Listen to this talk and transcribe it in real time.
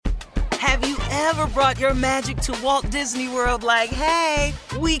Have you ever brought your magic to Walt Disney World like, hey,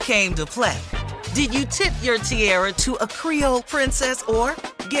 we came to play? Did you tip your tiara to a Creole princess or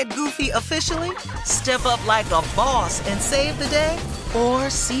get goofy officially? Step up like a boss and save the day? Or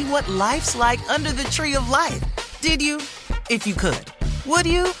see what life's like under the tree of life? Did you? If you could. Would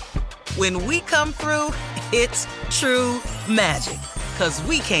you? When we come through, it's true magic. 'Cause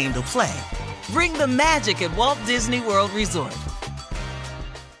we came to play. Bring the magic at Walt Disney World Resort.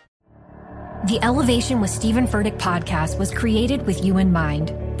 The Elevation with Stephen Furtick podcast was created with you in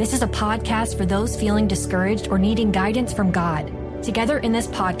mind. This is a podcast for those feeling discouraged or needing guidance from God. Together in this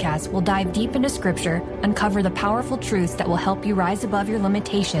podcast, we'll dive deep into Scripture, uncover the powerful truths that will help you rise above your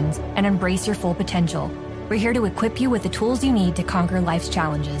limitations and embrace your full potential. We're here to equip you with the tools you need to conquer life's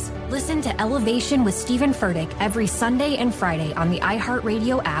challenges. Listen to Elevation with Stephen Furtick every Sunday and Friday on the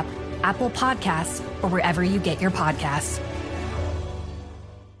iHeartRadio app, Apple Podcasts, or wherever you get your podcasts.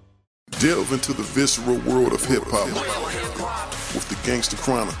 Delve into the visceral world of hip-hop with the Gangster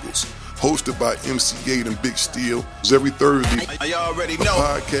Chronicles, hosted by MC Gate and Big Steel. Every Thursday, a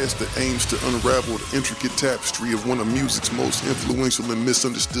podcast that aims to unravel the intricate tapestry of one of music's most influential and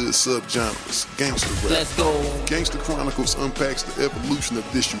misunderstood subgenres, gangster rap. Let's go. Gangster Chronicles unpacks the evolution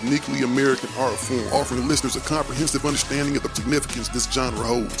of this uniquely American art form, offering listeners a comprehensive understanding of the significance this genre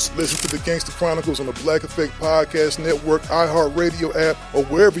holds. Listen to the Gangster Chronicles on the Black Effect Podcast Network, iHeartRadio app, or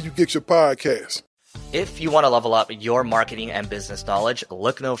wherever you get your podcasts. If you want to level up your marketing and business knowledge,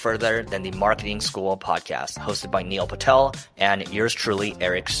 look no further than the Marketing School podcast, hosted by Neil Patel and yours truly,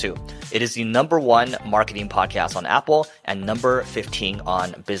 Eric Su. It is the #1 marketing podcast on Apple and number 15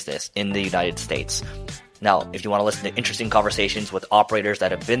 on business in the United States. Now, if you want to listen to interesting conversations with operators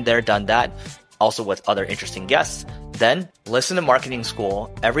that have been there, done that, also with other interesting guests, then listen to Marketing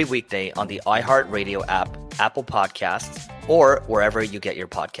School every weekday on the iHeartRadio app, Apple Podcasts, or wherever you get your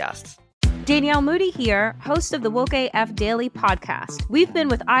podcasts. Danielle Moody here, host of the Woke AF Daily podcast. We've been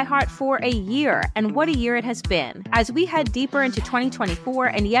with iHeart for a year, and what a year it has been. As we head deeper into 2024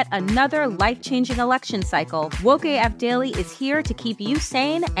 and yet another life-changing election cycle, Woke AF Daily is here to keep you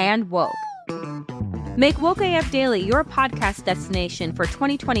sane and woke. Make Woke AF Daily your podcast destination for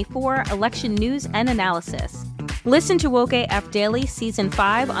 2024 election news and analysis. Listen to Woke AF Daily Season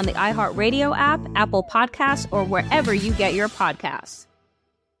 5 on the iHeartRadio app, Apple Podcasts, or wherever you get your podcasts.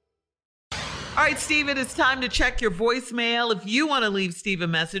 All right, Stephen, it's time to check your voicemail. If you want to leave Steve a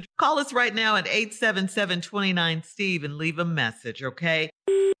message, call us right now at 877-29-STEVE and leave a message, okay?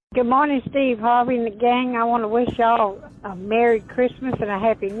 Good morning, Steve Harvey and the gang. I want to wish y'all a Merry Christmas and a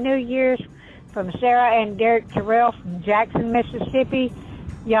Happy New Year's from Sarah and Derek Terrell from Jackson, Mississippi.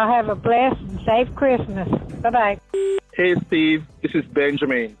 Y'all have a blessed and safe Christmas. Bye-bye. Hey, Steve. This is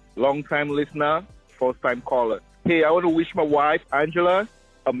Benjamin, long-time listener, first-time caller. Hey, I want to wish my wife, Angela,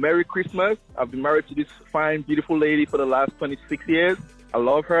 a Merry Christmas. I've been married to this fine, beautiful lady for the last 26 years. I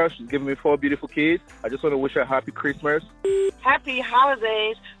love her. She's given me 4 beautiful kids. I just want to wish her a happy Christmas. Happy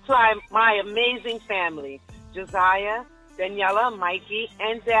holidays to my amazing family, Josiah, Daniela, Mikey,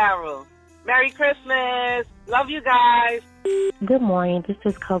 and Daryl. Merry Christmas. Love you guys. Good morning. This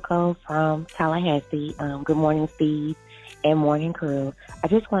is Coco from Tallahassee. Good morning, Steve, and morning crew. I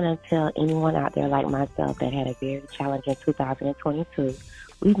just want to tell anyone out there like myself that had a very challenging 2022.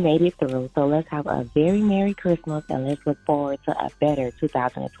 We've made it through, so let's have a very Merry Christmas and let's look forward to a better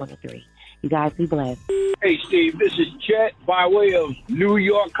 2023. You guys be blessed. Hey, Steve, this is Chet by way of New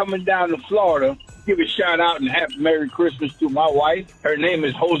York coming down to Florida. Give a shout out and happy Merry Christmas to my wife. Her name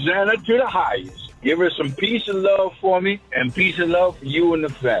is Hosanna to the highest. Give her some peace and love for me and peace and love for you and the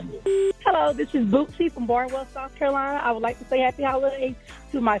family. Hello, this is Bootsy from Barnwell, South Carolina. I would like to say happy holidays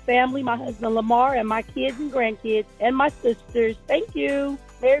to my family, my husband Lamar, and my kids and grandkids, and my sisters. Thank you.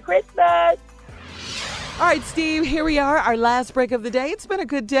 Merry Christmas. All right, Steve, here we are, our last break of the day. It's been a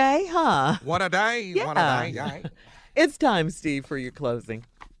good day, huh? What a day. Yeah. What a day. All right. It's time, Steve, for your closing.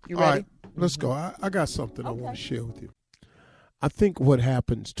 You ready? All right, let's go. I got something I want to share with you. I think what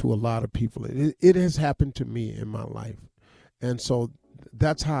happens to a lot of people, it has happened to me in my life. And so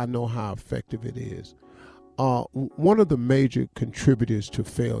that's how I know how effective it is. One of the major contributors to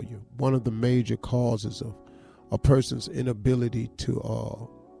failure, one of the major causes of a person's inability to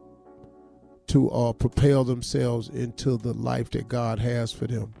propel themselves into the life that God has for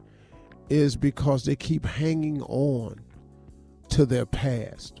them is because they keep hanging on to their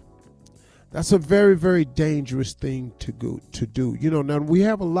past. That's a very, very dangerous thing to do. You know, now we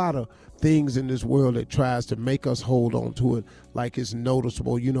have a lot of things in this world that tries to make us hold on to it like it's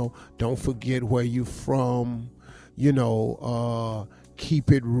noticeable. You know, don't forget where you're from. You know,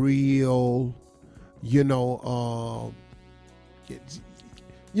 keep it real. You know,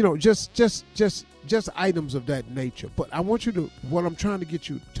 just items of that nature. But I want you to, what I'm trying to get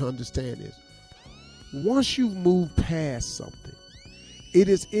you to understand is, once you've moved past something, it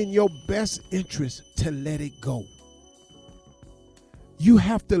is in your best interest to let it go. You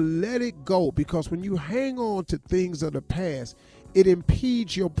have to let it go, because when you hang on to things of the past, it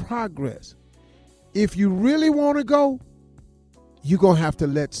impedes your progress. If you really want to go, you're going to have to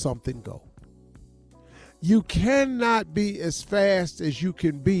let something go. You cannot be as fast as you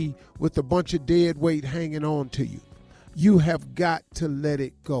can be with a bunch of dead weight hanging on to you. You have got to let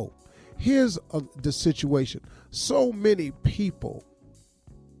it go. Here's the situation. So many people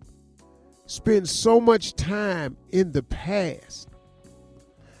spend so much time in the past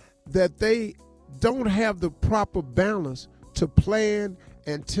that they don't have the proper balance to plan,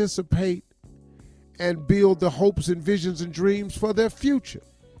 anticipate, and build the hopes and visions and dreams for their future.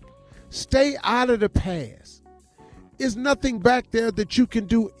 Stay out of the past. There's nothing back there that you can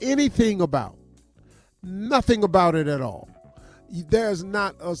do anything about. Nothing about it at all. There's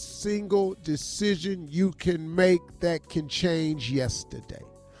not a single decision you can make that can change yesterday.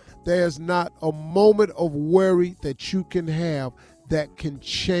 There's not a moment of worry that you can have that can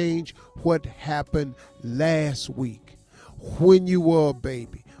change what happened last week, when you were a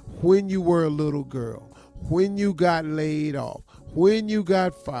baby, when you were a little girl, when you got laid off, when you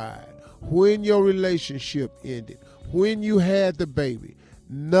got fired, when your relationship ended, when you had the baby.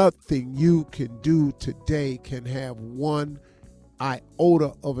 Nothing you can do today can have one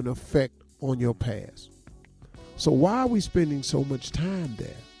iota of an effect on your past. So why are we spending so much time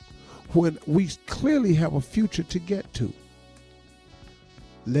there when we clearly have a future to get to?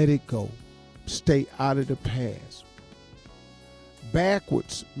 Let it go. Stay out of the past.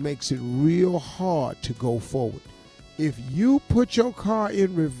 Backwards makes it real hard to go forward. If you put your car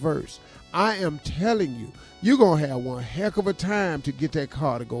in reverse, I am telling you, you're going to have one heck of a time to get that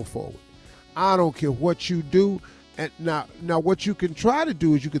car to go forward. I don't care what you do. And now what you can try to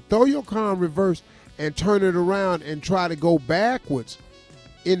do is you can throw your car in reverse and turn it around and try to go backwards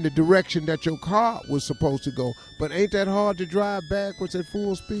in the direction that your car was supposed to go. But ain't that hard to drive backwards at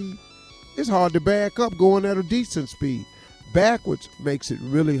full speed? It's hard to back up going at a decent speed. Backwards makes it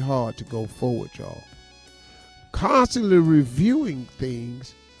really hard to go forward, y'all. Constantly reviewing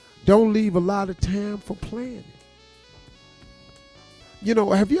things don't leave a lot of time for planning. You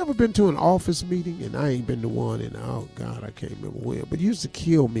know, have you ever been to an office meeting? And I ain't been to one in, oh God, I can't remember when. But it used to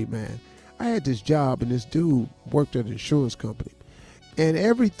kill me, man. I had this job, and this dude worked at an insurance company. And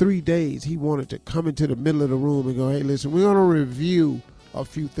every 3 days, he wanted to come into the middle of the room and go, hey, listen, we're going to review a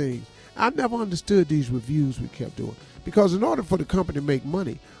few things. I never understood these reviews we kept doing. Because in order for the company to make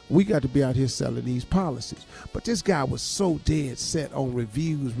money, we got to be out here selling these policies. But this guy was so dead set on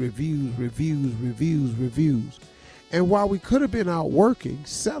reviews. And while we could have been out working,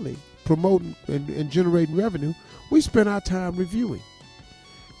 selling, promoting, and generating revenue, we spent our time reviewing.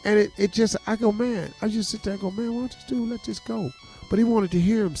 And it just, I just sit there and go, man, why don't this dude let this go? But he wanted to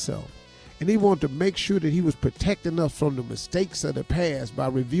hear himself. And he wanted to make sure that he was protecting us from the mistakes of the past by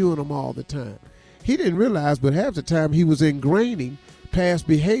reviewing them all the time. He didn't realize, but half the time he was ingraining past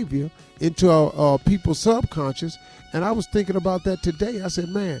behavior into people's subconscious. And I was thinking about that today. I said,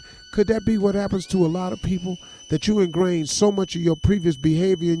 man, could that be what happens to a lot of people? That you ingrain so much of your previous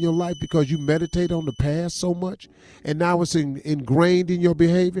behavior in your life because you meditate on the past so much, and now it's ingrained in your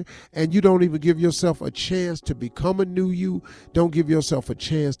behavior, and you don't even give yourself a chance to become a new you. Don't give yourself a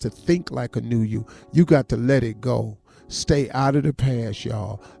chance to think like a new you. You got to let it go. Stay out of the past,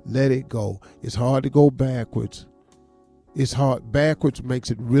 y'all. Let it go. It's hard to go backwards. It's hard. Backwards makes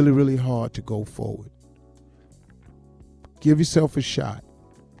it really, really hard to go forward. Give yourself a shot.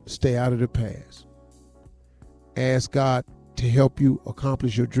 Stay out of the past. Ask God to help you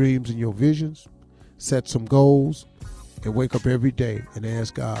accomplish your dreams and your visions. Set some goals and wake up every day and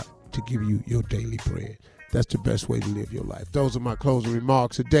ask God to give you your daily bread. That's the best way to live your life. Those are my closing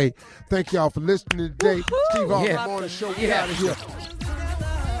remarks today. Thank y'all for listening today. Steve Harvey Morning Show. We out of here.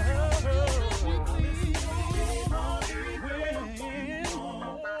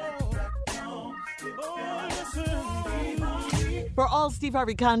 For all Steve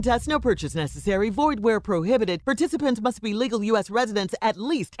Harvey contests, no purchase necessary, void where prohibited. Participants must be legal U.S. residents at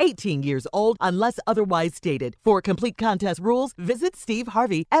least 18 years old unless otherwise stated. For complete contest rules, visit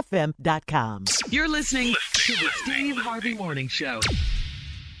SteveHarveyFM.com. You're listening to the Steve Harvey Morning Show.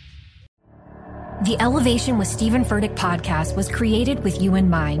 The Elevation with Stephen Furtick podcast was created with you in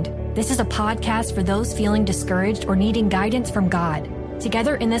mind. This is a podcast for those feeling discouraged or needing guidance from God.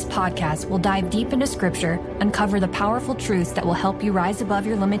 Together in this podcast, we'll dive deep into Scripture, uncover the powerful truths that will help you rise above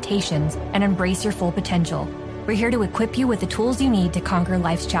your limitations and embrace your full potential. We're here to equip you with the tools you need to conquer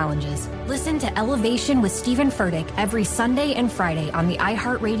life's challenges. Listen to Elevation with Stephen Furtick every Sunday and Friday on the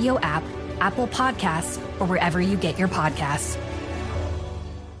iHeartRadio app, Apple Podcasts, or wherever you get your podcasts.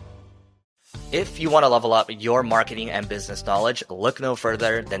 If you want to level up your marketing and business knowledge, look no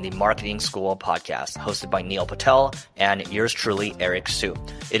further than the Marketing School podcast, hosted by Neil Patel and yours truly, Eric Su.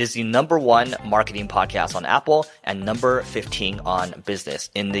 It is the #1 marketing podcast on Apple and number 15 on business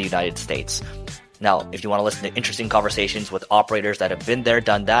in the United States. Now, if you want to listen to interesting conversations with operators that have been there,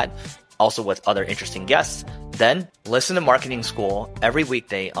 done that, also with other interesting guests, then listen to Marketing School every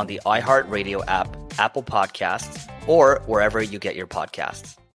weekday on the iHeartRadio app, Apple Podcasts, or wherever you get your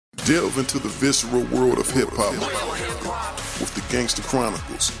podcasts. Delve into the visceral world of hip-hop with the Gangster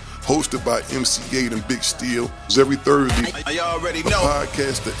Chronicles, hosted by MC8 and Big Steel. Every Thursday, a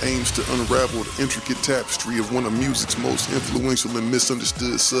podcast that aims to unravel the intricate tapestry of one of music's most influential and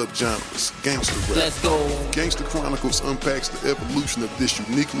misunderstood subgenres, gangster rap. Let's go. Gangster Chronicles unpacks the evolution of this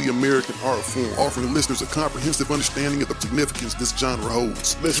uniquely American art form, offering listeners a comprehensive understanding of the significance this genre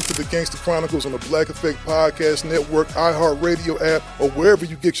holds. Listen to the Gangster Chronicles on the Black Effect Podcast Network, iHeartRadio app, or wherever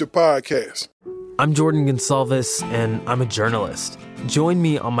you get your podcasts. I'm Jordan Gonsalves, and I'm a journalist. Join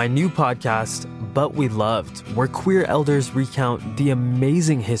me on my new podcast, But We Loved, where queer elders recount the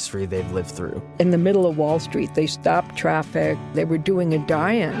amazing history they've lived through. In the middle of Wall Street, they stopped traffic. They were doing a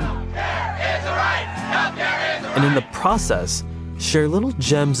die-in. And in the process, share little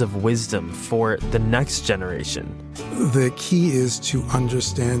gems of wisdom for the next generation. The key is to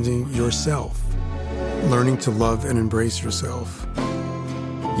understanding yourself, learning to love and embrace yourself.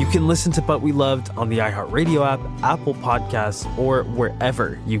 You can listen to But We Loved on the iHeartRadio app, Apple Podcasts, or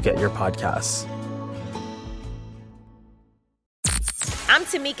wherever you get your podcasts. I'm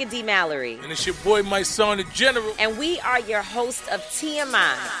Tamika D. Mallory. And it's your boy, my son, the General. And we are your hosts of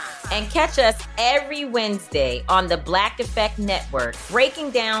TMI. And catch us every Wednesday on the Black Effect Network,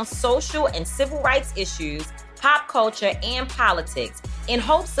 breaking down social and civil rights issues, pop culture, and politics in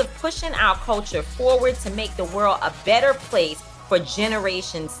hopes of pushing our culture forward to make the world a better place for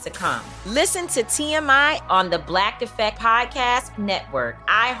generations to come. Listen to TMI on the Black Effect Podcast Network,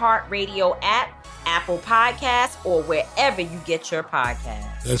 iHeartRadio app, Apple Podcasts, or wherever you get your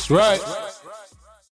podcasts. That's right.